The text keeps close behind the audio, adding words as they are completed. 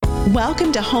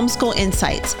Welcome to Homeschool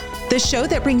Insights, the show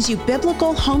that brings you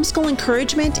biblical homeschool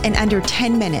encouragement in under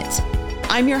 10 minutes.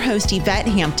 I'm your host, Yvette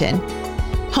Hampton.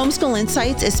 Homeschool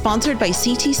Insights is sponsored by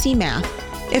CTC Math.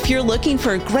 If you're looking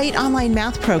for a great online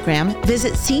math program,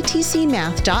 visit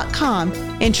ctcmath.com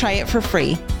and try it for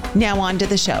free. Now on to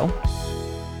the show.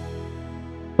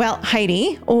 Well,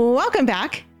 Heidi, welcome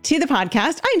back to the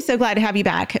podcast. I'm so glad to have you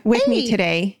back with me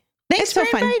today. Thanks for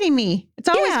inviting me. It's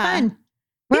always fun.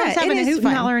 We're always having a hoot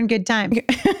and hollering good time.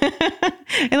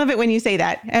 I love it when you say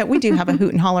that. We do have a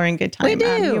hoot and hollering good time. We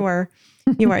do.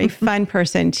 You are a fun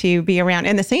person to be around.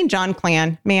 And the St. John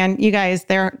clan, man, you guys,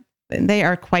 they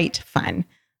are quite fun.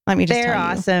 Let me just tell you.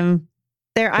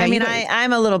 They're awesome.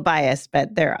 I'm a little biased,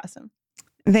 but they're awesome.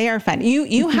 They are fun.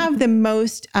 You have the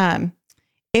most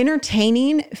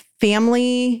entertaining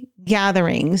family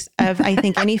gatherings of, I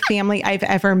think, any family I've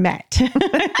ever met.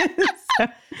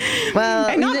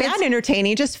 And not bad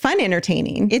entertaining, just fun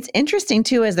entertaining. It's interesting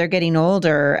too, as they're getting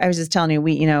older. I was just telling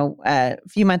you, a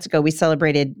few months ago, we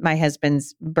celebrated my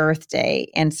husband's birthday.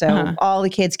 And so all the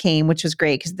kids came, which was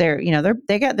great because they're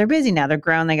busy now. They're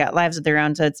grown. They got lives of their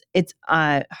own. So it's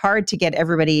hard to get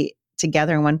everybody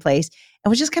together in one place. It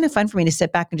was just kind of fun for me to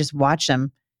sit back and just watch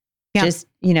them. Yeah. Just,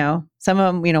 some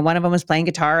of them, one of them was playing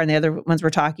guitar and the other ones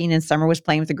were talking, and Summer was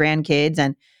playing with the grandkids.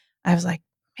 And I was like,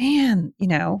 man,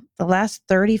 the last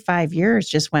 35 years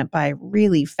just went by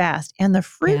really fast. And the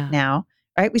fruit now,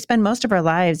 right? We spend most of our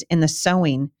lives in the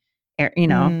sowing,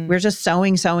 we're just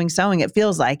sowing. It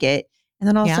feels like it. And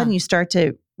then all of a sudden you start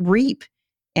to reap.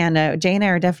 And Jay and I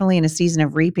are definitely in a season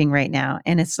of reaping right now.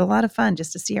 And it's a lot of fun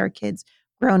just to see our kids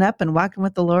grown up and walking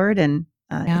with the Lord. And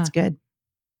it's good.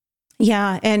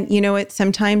 Yeah. And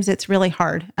sometimes it's really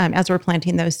hard as we're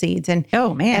planting those seeds. And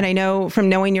and I know from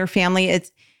knowing your family,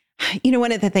 it's,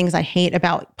 one of the things I hate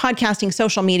about podcasting,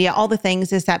 social media, all the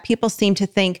things is that people seem to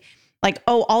think like,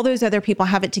 oh, all those other people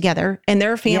have it together and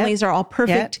their families are all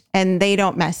perfect and they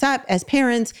don't mess up as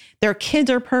parents. Their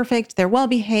kids are perfect. They're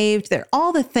well-behaved. They're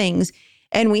all the things.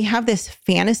 And we have this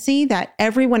fantasy that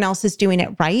everyone else is doing it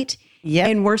right.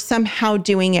 And we're somehow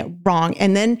doing it wrong.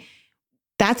 And then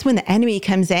that's when the enemy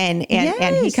comes in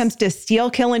and he comes to steal,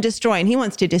 kill, and destroy. And he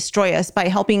wants to destroy us by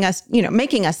helping us,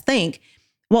 making us think,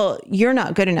 well, you're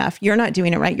not good enough. You're not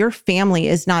doing it right. Your family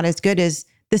is not as good as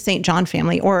the St. John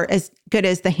family or as good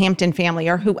as the Hampton family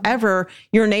or whoever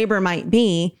your neighbor might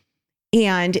be.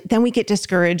 And then we get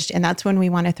discouraged. And that's when we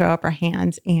want to throw up our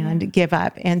hands and give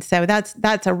up. And so that's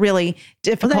a really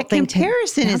difficult thing to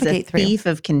navigate through. Comparison is a thief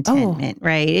of contentment,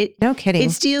 right? No kidding.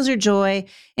 It steals your joy.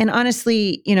 And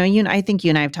honestly, I think you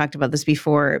and I have talked about this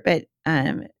before, but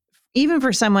even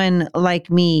for someone like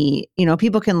me,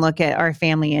 people can look at our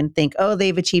family and think, oh,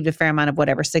 they've achieved a fair amount of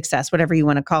whatever success, whatever you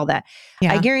want to call that.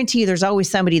 Yeah. I guarantee you there's always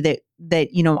somebody that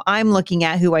I'm looking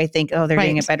at who I think, oh, they're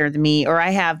doing it better than me. Or I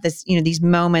have this, these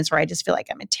moments where I just feel like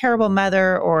I'm a terrible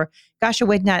mother, or gosh,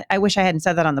 I wish I hadn't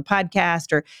said that on the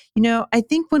podcast. Or, I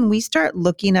think when we start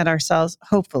looking at ourselves,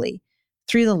 hopefully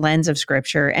through the lens of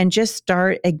Scripture, and just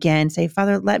start again, say,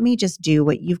 Father, let me just do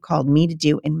what you've called me to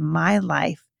do in my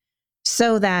life,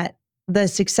 so that the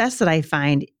success that I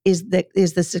find is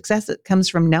the success that comes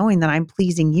from knowing that I'm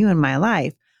pleasing you in my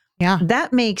life. Yeah.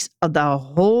 That makes the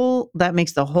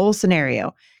whole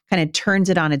scenario kind of turns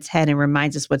it on its head and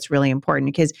reminds us what's really important,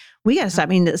 because we got to stop. I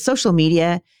mean, the social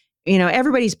media,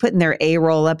 everybody's putting their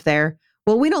A-roll up there.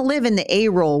 Well, we don't live in the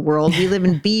A-roll world. We live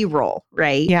in B-roll,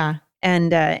 right? Yeah.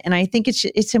 And I think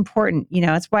it's important,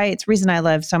 it's the reason I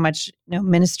love so much,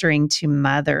 ministering to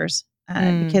mothers.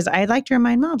 Because I like to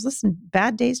remind moms, listen,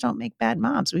 bad days don't make bad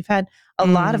moms. We've had a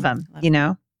lot of them,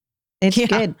 It's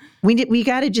good. We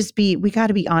got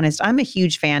to be honest. I'm a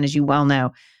huge fan, as you well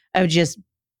know, of just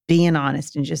being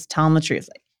honest and just telling the truth.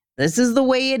 Like, this is the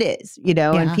way it is,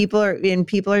 and people are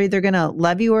either going to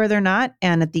love you or they're not.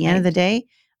 And at the end of the day,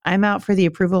 I'm out for the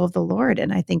approval of the Lord.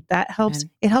 And I think that helps.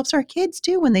 It helps our kids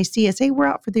too, when they see us, hey, we're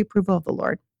out for the approval of the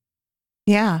Lord.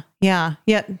 Yeah.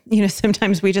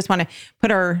 Sometimes we just want to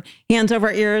put our hands over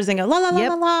our ears and go, la, la, la,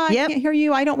 la, la. I can't hear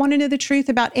you. I don't want to know the truth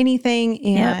about anything.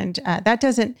 And that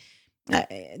doesn't,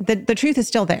 the truth is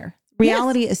still there.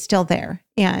 Reality is still there.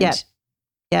 And,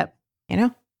 we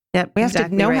have to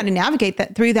know how to navigate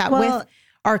that through that with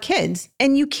our kids.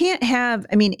 And you can't have,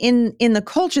 in the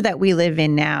culture that we live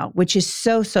in now, which is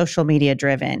so social media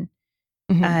driven,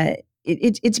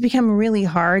 it's become really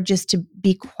hard just to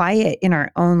be quiet in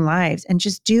our own lives and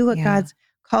just do what God's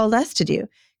called us to do.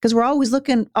 Because we're always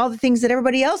looking all the things that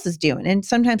everybody else is doing. And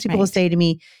sometimes people will say to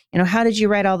me, how did you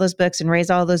write all those books and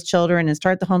raise all those children and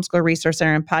start the Homeschool Resource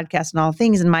Center and podcast and all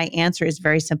things? And my answer is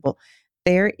very simple.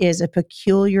 There is a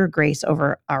peculiar grace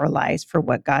over our lives for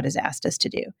what God has asked us to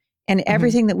do. And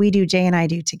everything that we do, Jay and I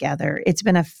do together, it's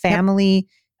been a family,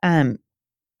 a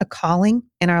calling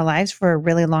in our lives for a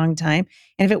really long time.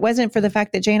 And if it wasn't for the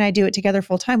fact that Jay and I do it together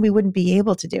full time, we wouldn't be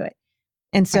able to do it.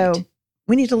 And so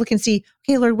we need to look and see,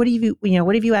 okay, Lord, what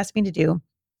have you asked me to do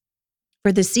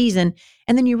for this season?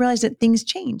 And then you realize that things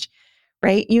change,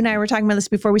 right? You and I were talking about this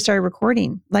before we started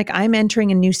recording. Like, I'm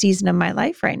entering a new season of my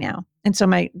life right now. And so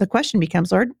the question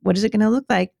becomes, Lord, what is it going to look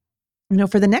like,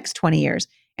 for the next 20 years?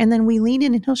 And then we lean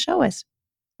in and he'll show us.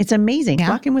 It's amazing.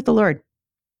 Walking with the Lord.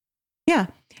 Yeah.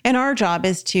 And our job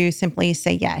is to simply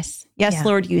say yes. Yes,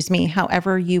 Lord, use me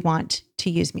however you want to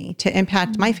use me to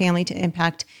impact my family, to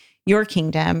impact your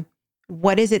kingdom.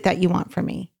 What is it that you want from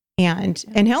me?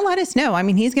 And he'll let us know. I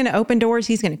mean, he's going to open doors.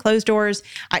 He's going to close doors.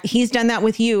 He's done that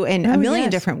with you in a million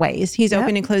different ways. He's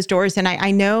opened and closed doors. And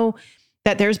I know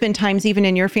that there's been times even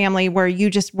in your family where you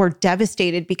just were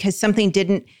devastated because something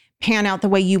didn't pan out the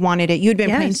way you wanted it. You'd been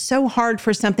praying so hard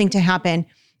for something to happen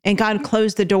and God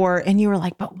closed the door and you were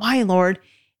like, but why, Lord?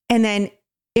 And then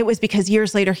it was because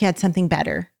years later he had something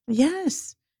better.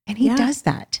 Yes. And he does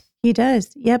that. He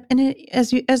does. Yep. And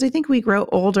as I think we grow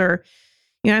older,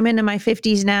 I'm into my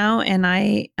 50s now, and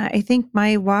I think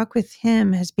my walk with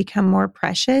him has become more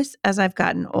precious as I've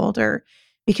gotten older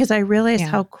because I realize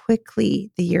how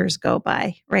quickly the years go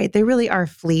by, right? They really are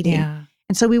fleeting. Yeah.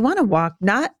 And so we want to walk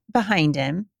not behind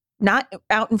him, not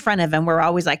out in front of him. We're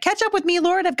always like, catch up with me,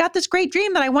 Lord. I've got this great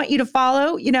dream that I want you to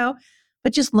follow,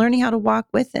 but just learning how to walk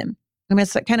with him. I mean,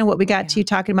 it's kind of what we got to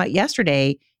talking about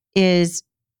yesterday is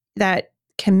that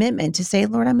commitment to say,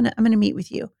 Lord, I'm going to meet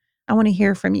with you. I want to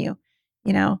hear from you.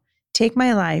 Take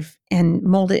my life and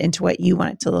mold it into what you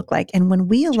want it to look like. And when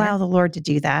we allow the Lord to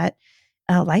do that,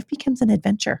 life becomes an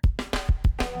adventure.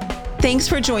 Thanks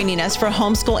for joining us for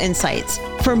Homeschool Insights.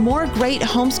 For more great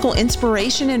homeschool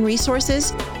inspiration and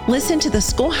resources, listen to the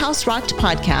Schoolhouse Rocked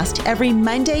podcast every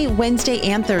Monday, Wednesday,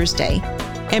 and Thursday.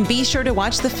 And be sure to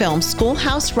watch the film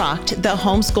Schoolhouse Rocked: The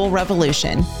Homeschool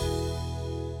Revolution.